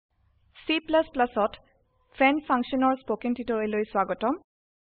C++ ত friend functionৰ spoken টিউটোৰিয়েললৈ স্বাগতম।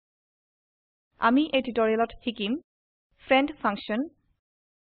 আমি এই টিউটোৰিয়েলত শিকিম friend function।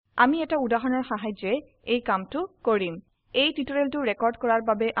 আমি এটা উদাহৰণৰ সাহায্যে এই কামটো কৰিম। এই টিউটোৰিয়েলটো ৰেকৰ্ড কৰাৰ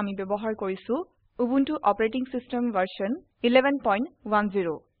বাবে আমি ব্যৱহাৰ কৰিছো Ubuntu operating system ভাৰ্সন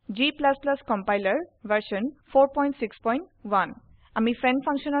 1110, G++ compiler ভাৰ্সন 461। আমি friend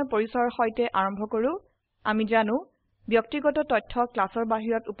functionৰ পৰিচয়ৰ সৈতে আৰম্ভ কৰো। আমি জানো ব্যক্তিগত তথ্য ক্লাসৰ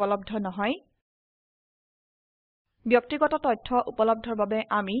বাহিৰত উপলব্ধ নহয়। ব্যক্তিগত তথ্য উপলব্ধৰ বাবে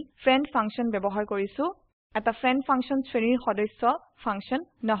আমি friend function ব্যৱহাৰ কৰিছো। এটা friend function শ্ৰেণীৰ সদস্য function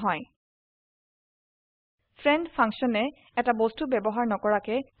নহয়। friend functionে এটা বস্তু ব্যৱহাৰ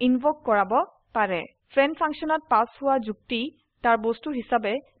নকৰাকে ইনভোক কৰাব পাৰে। friend functionত পাছ হোৱা যুক্তি তাৰ বস্তু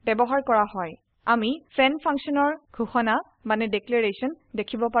হিচাপে ব্যৱহাৰ কৰা হয়। আমি friend functionৰ ঘোষণা মানে declaration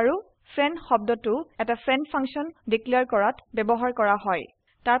দেখিব পাৰো। friend শব্দটো এটা friend function declare কৰাত ব্যৱহাৰ কৰা হয়।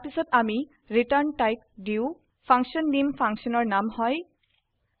 তাৰ পিছত আমি return type দিও। function name functionৰ নাম হয়।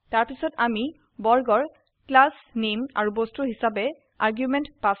 তাৰ পিছত আমি বৰ্গৰ class name আৰু বস্তু হিচাপে argument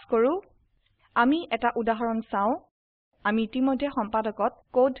পাস কৰো। আমি এটা উদাহৰণ চাও। আমি ইতিমধ্যে সম্পাদকত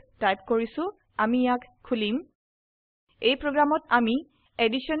কোড টাইপ কৰিছো। আমি ইয়াক খুলিম। এই প্ৰগ্ৰামত আমি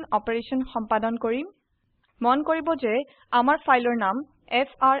এডিশ্যন অপাৰেশন সম্পাদন কৰিম। মন কৰিব যে আমাৰ ফাইলৰ নাম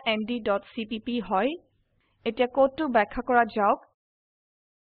frnd.cpp হয়। এতিয়া কোডটো ব্যাখ্যা কৰা যাওক।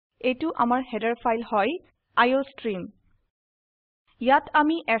 এটো আমাৰ হেডাৰ ফাইল হয় iostream। ইয়াত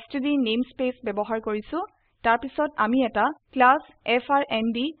আমি std নেমস্পেচ ব্যৱহাৰ কৰিছো। তাৰ পিছত আমি এটা ক্লাস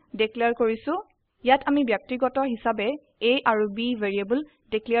frnd ডিক্লেয়াৰ কৰিছো। ইয়াত আমি ব্যক্তিগত হিচাপে a আৰু b ভেৰিয়েবল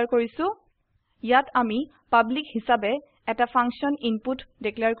ডিক্লেয়াৰ কৰিছো। ইয়াত আমি পাব্লিক হিচাপে এটা ফাংচন ইনপুট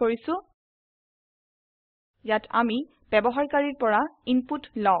ডিক্লেয়াৰ কৰিছো। ইয়াত আমি ব্যৱহাৰকাৰীৰ পৰা ইনপুট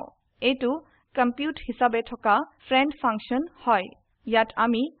লও। এটো কম্পিউট হিচাপে থকা friend function হয়। ইয়াত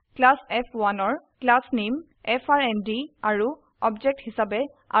আমি ক্লাস f1ৰ ক্লাস নেম frnd আৰু অবজেক্ট হিচাপে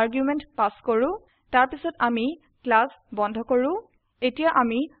আৰ্গুমেন্ট পাস কৰো। তাৰ পিছত আমি ক্লাস বন্ধ কৰো। এতিয়া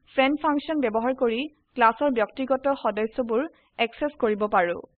আমি friend function ব্যৱহাৰ কৰি ক্লাসৰ ব্যক্তিগত সদস্যবোৰ অ্যাক্সেস কৰিব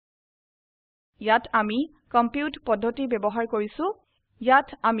পাৰো। ইয়াত আমি কম্পিউট পদ্ধতি ব্যৱহাৰ কৰিছো। ইয়াত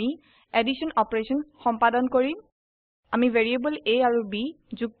আমি এডিশ্যন অপাৰেশন সম্পাদন কৰিম। আমি ভেৰিয়েবল a আৰু b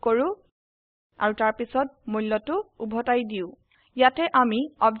যোগ কৰো আৰু তাৰ পিছত মূল্যটো উভতাই দিও। ইয়াতে আমি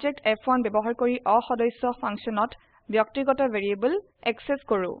অবজেক্ট f1 ব্যৱহাৰ কৰি অসদস্য ফাংশনত ব্যক্তিগত ভেৰিয়েবল অ্যাক্সেস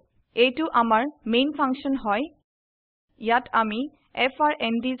কৰো। এইটো আমাৰ মেইন ফাংশন হয়। ইয়াত আমি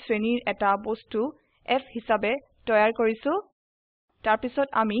frnd শ্ৰেণীৰ এটা বস্তু f হিচাপে তৈয়াৰ কৰিছো। তাৰ পিছত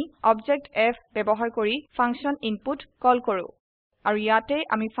আমি অবজেক্ট f ব্যৱহাৰ কৰি ফাংচন ইনপুট কল কৰো। আৰু ইয়াতে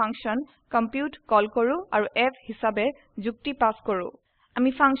আমি ফাংচন compute কল কৰো আৰু f হিচাপে যুক্তি পাস কৰো।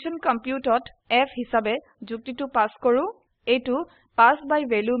 আমি ফাংচন computeত f হিচাপে যুক্তিটো পাস কৰো। এইটো পাছ বাই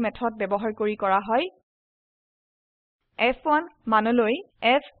ভেলিউ মেথড ব্যৱহাৰ কৰি কৰা হয়। f1 মানলৈ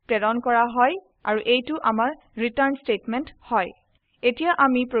f প্ৰেৰণ কৰা হয় আৰু এইটো আমাৰ ৰিটাৰ্ন স্টেটমেন্ট হয়। এতিয়া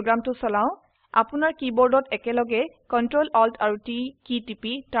আমি প্ৰগ্ৰামটো চলাও। আপোনাৰ কিবৰ্ডত একেলগে Ctrl Alt আৰু T কি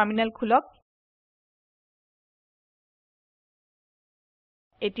টিপি টাৰ্মিনেল খুলক।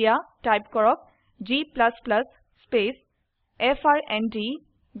 এতিয়া টাইপ কৰক g space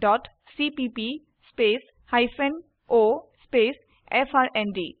frnd.cpp space -o space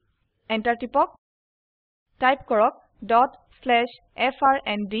frnd। Enter টিপক। টাইপ কৰক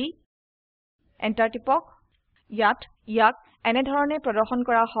 .frnd। এন্টাৰ টিপক। ইয়াক এনে ধৰণে প্ৰদৰ্শন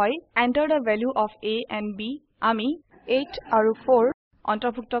কৰা হয় Enter the value of a and b। আমি 8 আৰু 4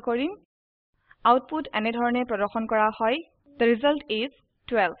 অন্তৰ্ভুক্ত কৰিম। আউটপুট এনে ধৰণে প্ৰদৰ্শন কৰা হয় The result is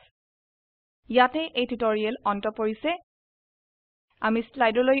 12। ইয়াতে এই টিউটোৰিয়েল অন্ত পৰিছে। আমি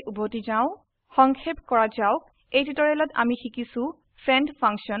স্লাইডলৈ উভতি যাও। সংক্ষেপ কৰা যাওক। এই টিউটোৰিয়েলত আমি শিকিছো friend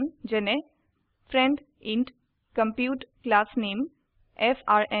function যেনে friend int, compute class name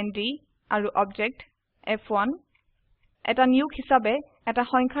frnd আৰু object f1। এটা নিয়োগ হিচাপে এটা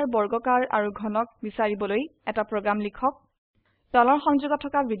সংখ্যাৰ বৰ্গকাৰ আৰু ঘনক বিচাৰিবলৈ এটা প্ৰগ্ৰাম লিখক। তলৰ সংযোগত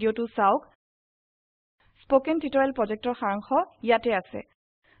থকা ভিডিওটো চাওক। স্পোকেন টিউটোৰিয়েল প্ৰজেক্টৰ সাৰাংশ ইয়াতে আছে।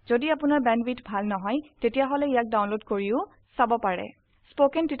 যদি আপোনাৰ ব্যান্ডউইডথ ভাল নহয় তেতিয়া হলে ইয়াক ডাউনলোড কৰিও চাব পাৰে।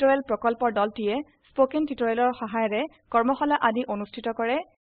 স্পোকেন টিউটোৰিয়েল প্ৰকল্পৰ দলটিয়ে স্পোকেন টিউটোৰিয়েলৰ সহায়েৰে কৰ্মশালা আদি অনুষ্ঠিত কৰে।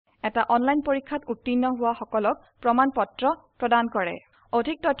 এটা অনলাইন পৰীক্ষাত উত্তীৰ্ণ হোৱা সকলক প্ৰমাণপত্ৰ প্ৰদান কৰে।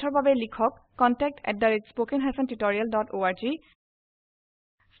 অধিক তথ্যৰ বাবে লিখক contact@spoken-tutorial.org।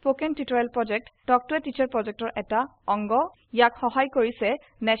 Spoken tutorial project talk to a teacher প্ৰজেক্টৰ এটা অংগ। ইয়াক সহায় কৰিছে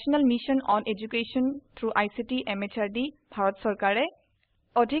national mission on education through ICT MHRD Bharat চৰকাৰে।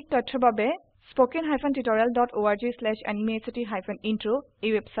 অধিক তথ্যৰ বাবে spoken-tutorial.org/nmeict-intro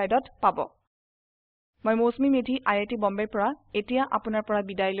এই ওয়েবসাইটত পাব। মই মৌচুমী মেধি IIT বম্বেৰ পৰা এতিয়া আপোনাৰ পৰা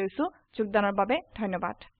বিদায় লৈছো যোগদানৰ বাবে ধন্যবাদ